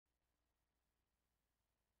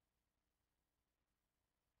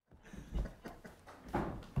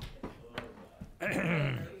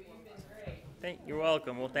You're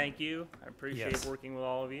welcome. Well, thank you. I appreciate Yes. working with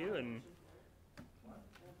all of you, and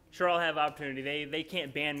sure I'll have opportunity. They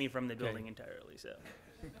can't ban me from the building entirely, so.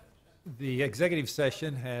 The executive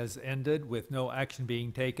session has ended with no action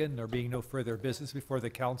being taken, there being no further business before the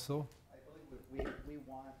council. I believe we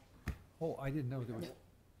want, Oh, I didn't know there was,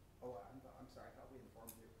 I'm sorry, I thought we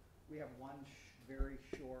informed you. We have one very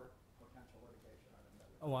short potential litigation item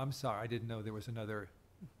that we. oh, I'm sorry, I didn't know there was another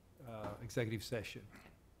executive session.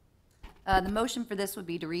 The motion for this would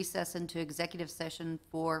be to recess into executive session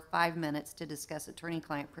for 5 minutes to discuss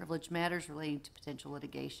attorney-client privilege matters relating to potential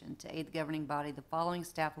litigation. To aid the governing body, the following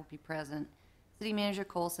staff will be present: City Manager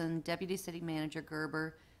Colson, Deputy City Manager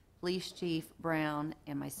Gerber, Police Chief Brown,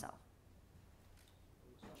 and myself.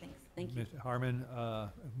 Thanks. Thank you. Mr. Harmon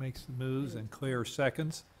makes the moves and Claire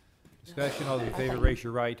seconds. Discussion, all those in favor, raise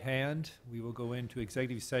your right hand. We will go into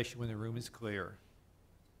executive session when the room is clear.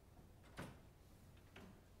 Are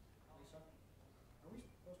we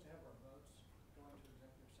supposed to have our votes going to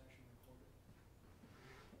executive session recorded?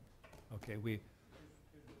 Okay,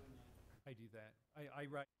 I do that. I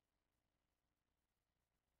write.